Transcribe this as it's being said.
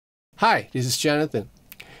Hi, this is Jonathan.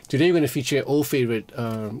 Today we're going to feature an old favorite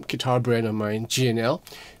guitar brand of mine, G&L.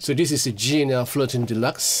 So this is the G&L Fullerton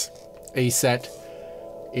Deluxe ASAT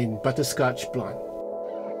in Butterscotch Blonde.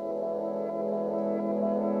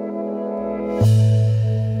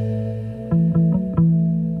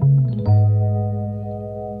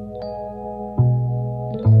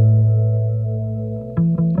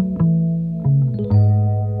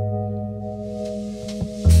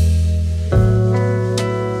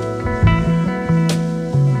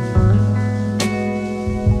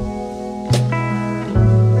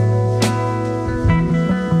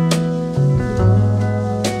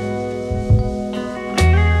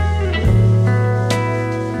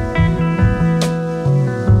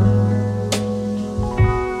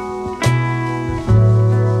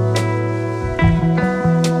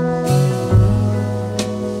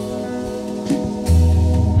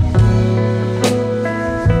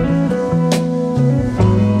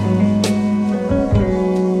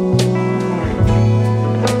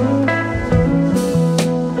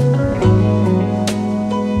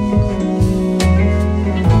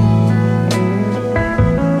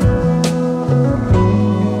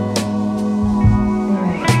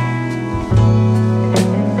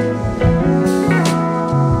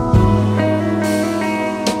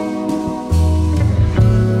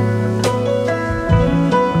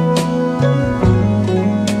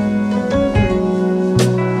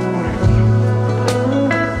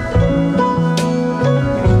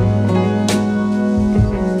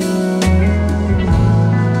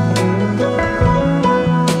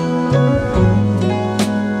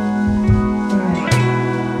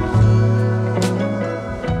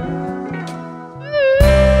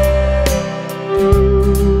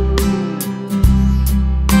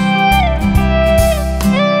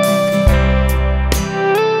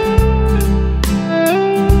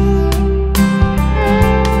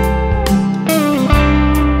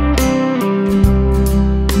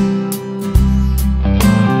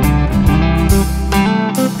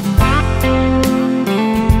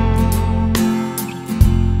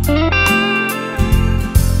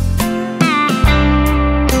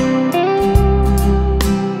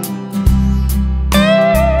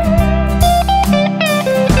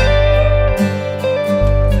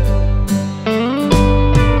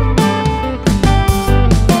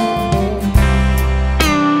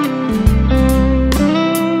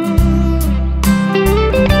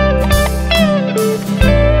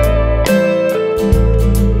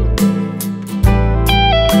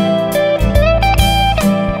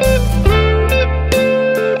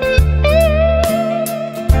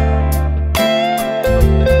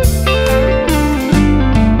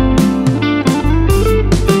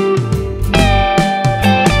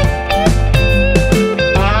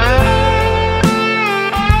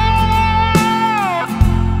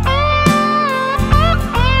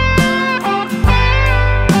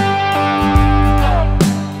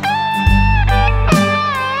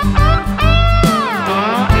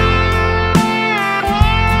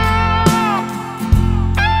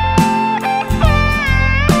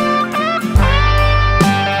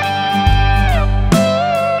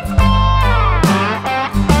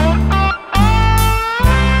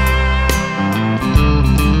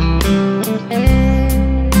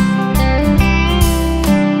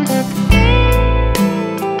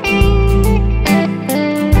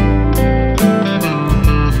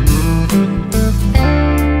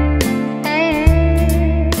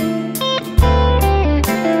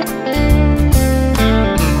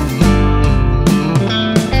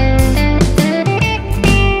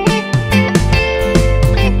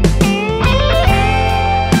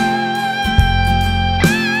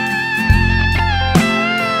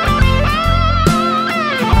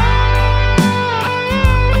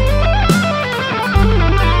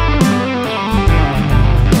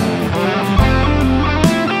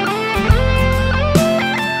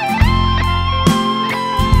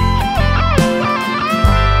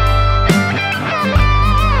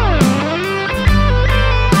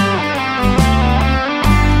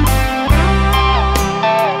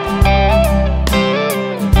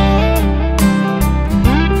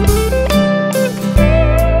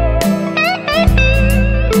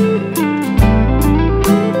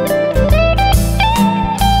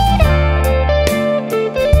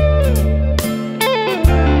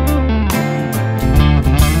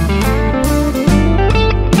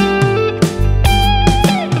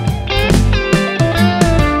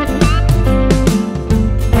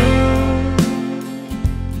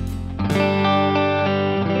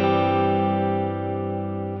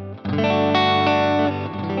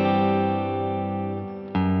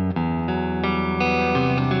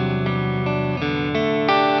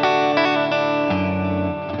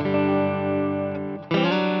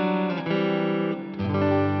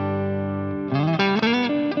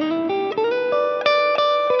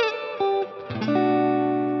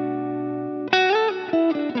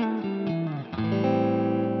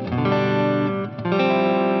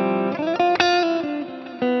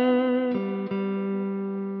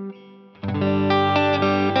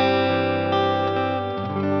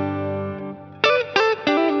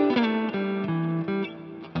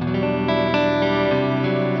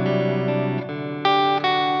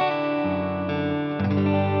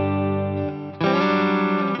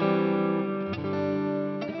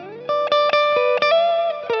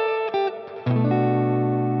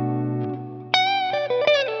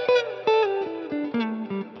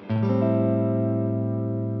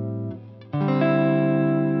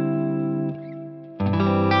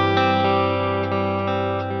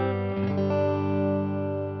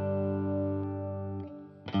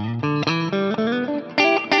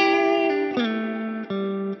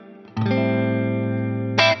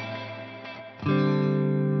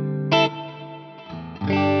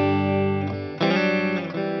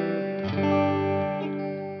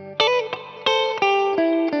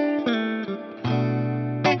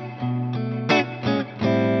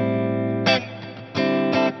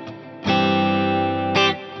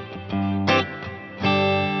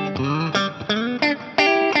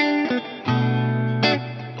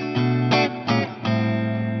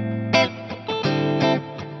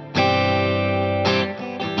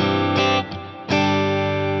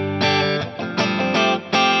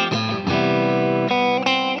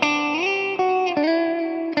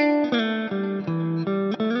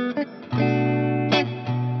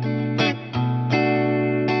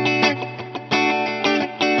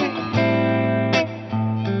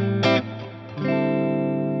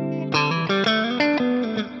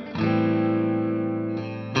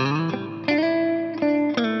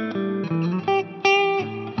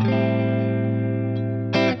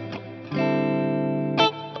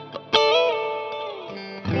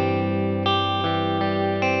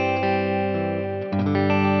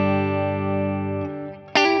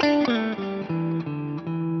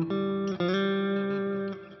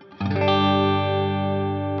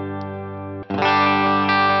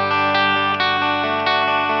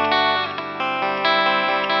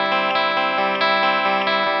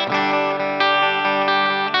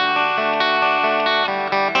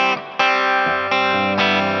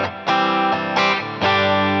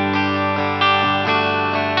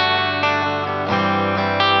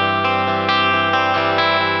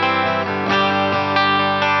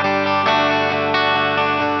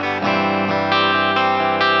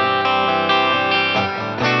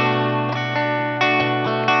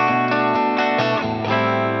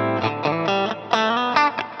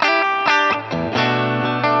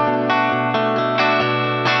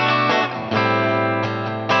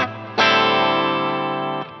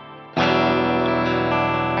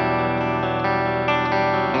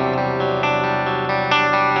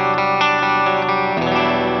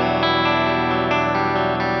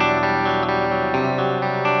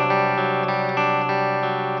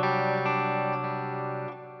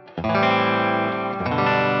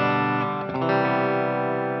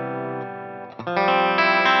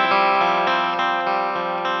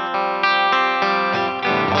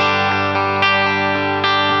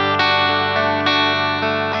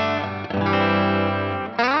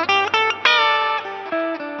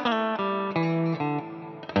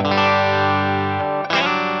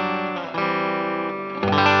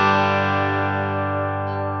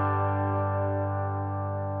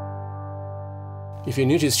 If you're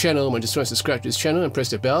new to this channel, I just want to subscribe to this channel and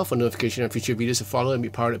press the bell for notification of future videos to follow, and be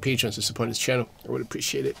part of the Patreon to support this channel. I would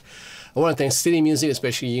appreciate it. I want to thank City Music,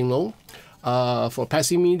 especially Ying Long, for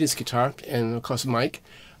passing me this guitar, and of course Mike.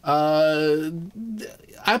 I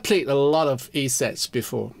played a lot of ASATs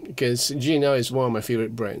before because G&L is one of my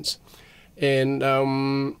favorite brands, and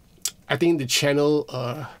I think the channel,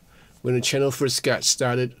 when the channel first got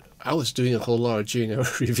started, I was doing a whole lot of G&L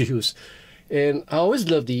reviews, and I always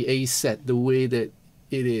love the ASAT, the way that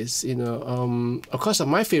it is, you know. Of course,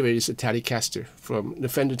 my favorite is the Telecaster from the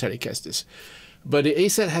Fender Telecasters, but the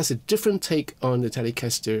ASAT has a different take on the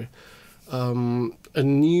Telecaster. A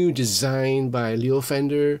new design by Leo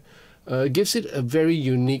Fender gives it a very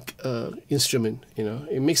unique instrument, you know.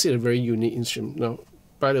 It makes it a very unique instrument. Now,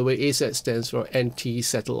 by the way, ASAT stands for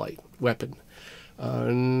anti-satellite weapon.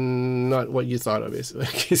 Not what you thought of it.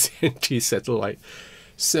 It's anti-satellite.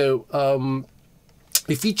 So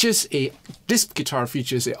it features this guitar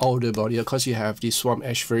features an older body. Of course, you have the Swamp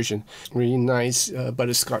Ash version, really nice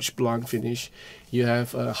butterscotch blonde finish. You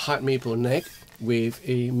have a hard maple neck with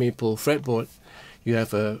a maple fretboard. You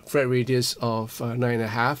have a fret radius of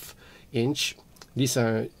 9.5 inch. These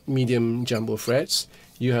are medium jumbo frets.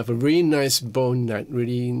 You have a really nice bone nut,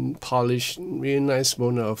 really polished, really nice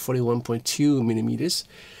bone nut of 41.2 millimeters.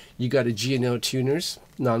 You got a G&L tuners,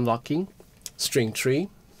 non-locking, string tree,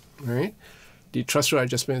 right? The truss rod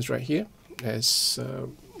adjustment is right here, as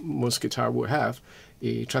most guitar will have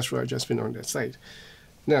a truss rod adjustment on that side.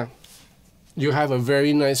 Now, you have a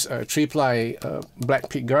very nice 3-ply black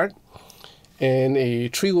pickguard and a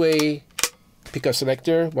 3-way pickup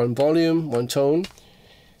selector, 1 volume, 1 tone.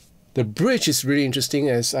 The bridge is really interesting,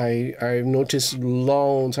 as I noticed a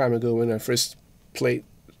long time ago when I first played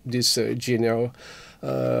this G&L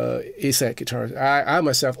ASAT guitar. I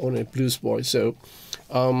myself own a Blues Boy, so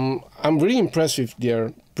I'm really impressed with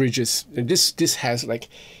their bridges. This has like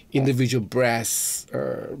individual brass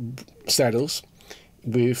saddles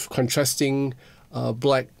with contrasting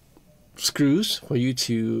black screws for you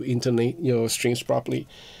to intonate your strings properly.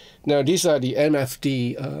 Now, these are the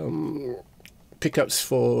MFD pickups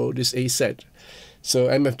for this ASAT. So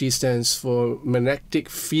MFD stands for magnetic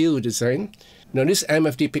field design. Now, these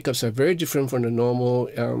MFD pickups are very different from the normal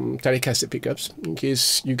Telecaster pickups. In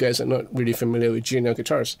case you guys are not really familiar with G&L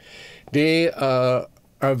guitars, they are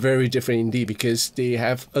very different indeed, because they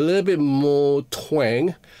have a little bit more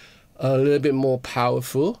twang, a little bit more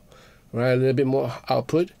powerful, right? A little bit more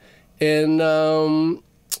output, and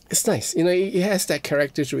it's nice. You know, it has that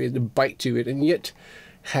character to it, the bite to it, and yet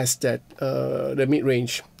has that the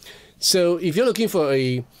mid-range. So if you're looking for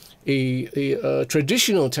a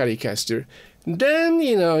traditional Telecaster, then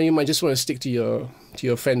you know you might just want to stick to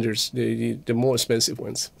your Fenders, the more expensive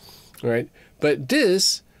ones, right? But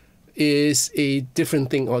this is a different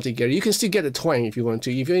thing altogether. You can still get a twang if you want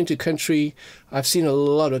to. If you're into country, I've seen a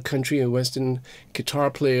lot of country and western guitar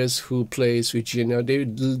players who plays with G&L.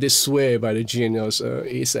 They swear by the G&L's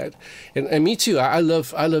ASAT, and me too. I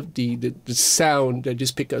love the sound that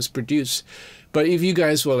these pickups produce. But if you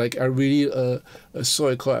guys were like are really a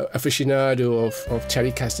so-called aficionado of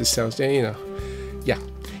Telecaster sounds, then you know, yeah.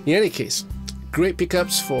 In any case, great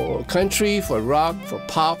pickups for country, for rock, for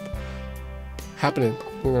pop, happening.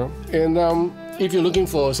 You know, and if you're looking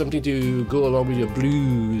for something to go along with your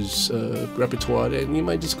blues repertoire, then you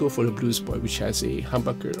might just go for the Blues Boy, which has a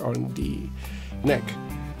humbucker on the neck.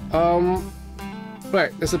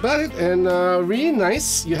 Right, that's about it, and really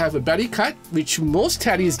nice. You have a belly cut, which most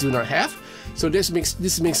Teddies do not have, so this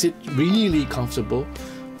makes it really comfortable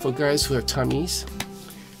for guys who have tummies,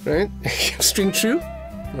 right? String true,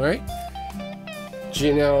 right?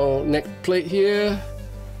 G&L neck plate here.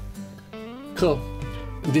 Cool.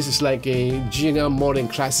 This is like a G&L modern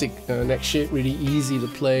classic neck shape, really easy to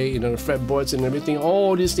play. You know, the fretboards and everything.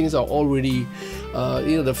 All these things are already,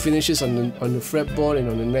 you know, the finishes on the fretboard and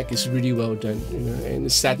on the neck is really well done. You know, and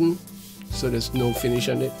it's satin, so there's no finish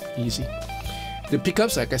on it. Easy. The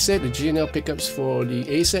pickups, like I said, the G&L pickups for the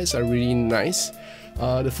ASATs are really nice.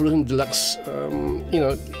 The Fullerton Deluxe, you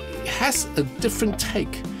know, has a different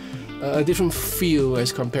take, a different feel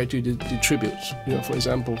as compared to the tributes. You know, for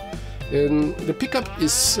example. And the pickup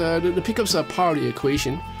is the pickups are part of the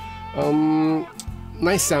equation.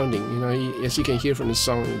 Nice sounding, you know, as you can hear from the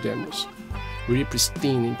song and the demos, really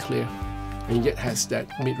pristine and clear, and yet has that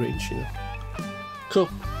mid-range, you know. Cool.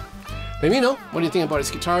 Let me know what you think about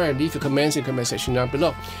this guitar, and leave your comments in the comment section down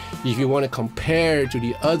below. If you want to compare to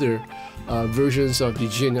the other versions of the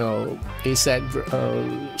G&L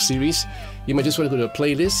ASAT series, you might just want to go to a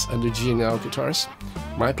playlist under G&L guitars,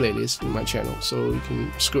 my playlist in my channel, so you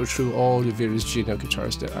can scroll through all the various G&L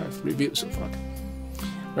guitars that I've reviewed so far.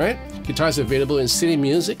 right? Guitars are available in City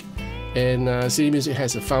Music, and City Music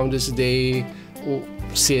has a Founders Day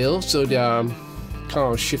sale, so they are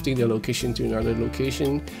kind of shifting their location to another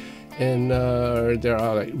location, and there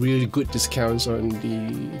are like really good discounts on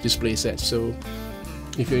the display sets. So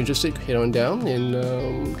if you're interested, head on down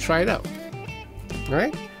and try it out.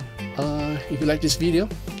 Alright? If you like this video,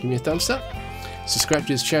 give me a thumbs up. Subscribe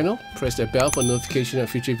to this channel, press that bell for notification of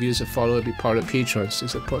future videos, and follow and be part of Patrons to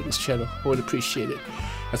support this channel. I would appreciate it.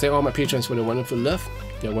 I thank all my patrons for their wonderful love,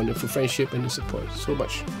 their wonderful friendship, and the support. So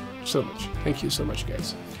much. Thank you so much,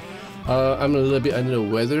 guys. I'm a little bit under the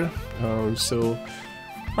weather, so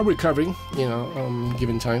I'm recovering,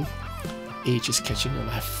 given time. Age is catching up.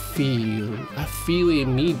 I feel it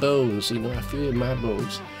in me bones, I feel it in my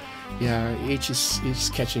bones. Yeah, age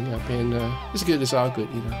is catching up, and it's good, it's all good,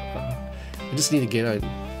 I just need to get out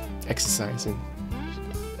and exercise and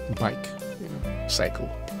bike, cycle.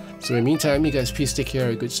 So in the meantime, you guys please take care of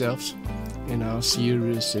your good selves, and I'll see you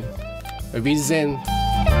real soon. Auf Wiedersehen.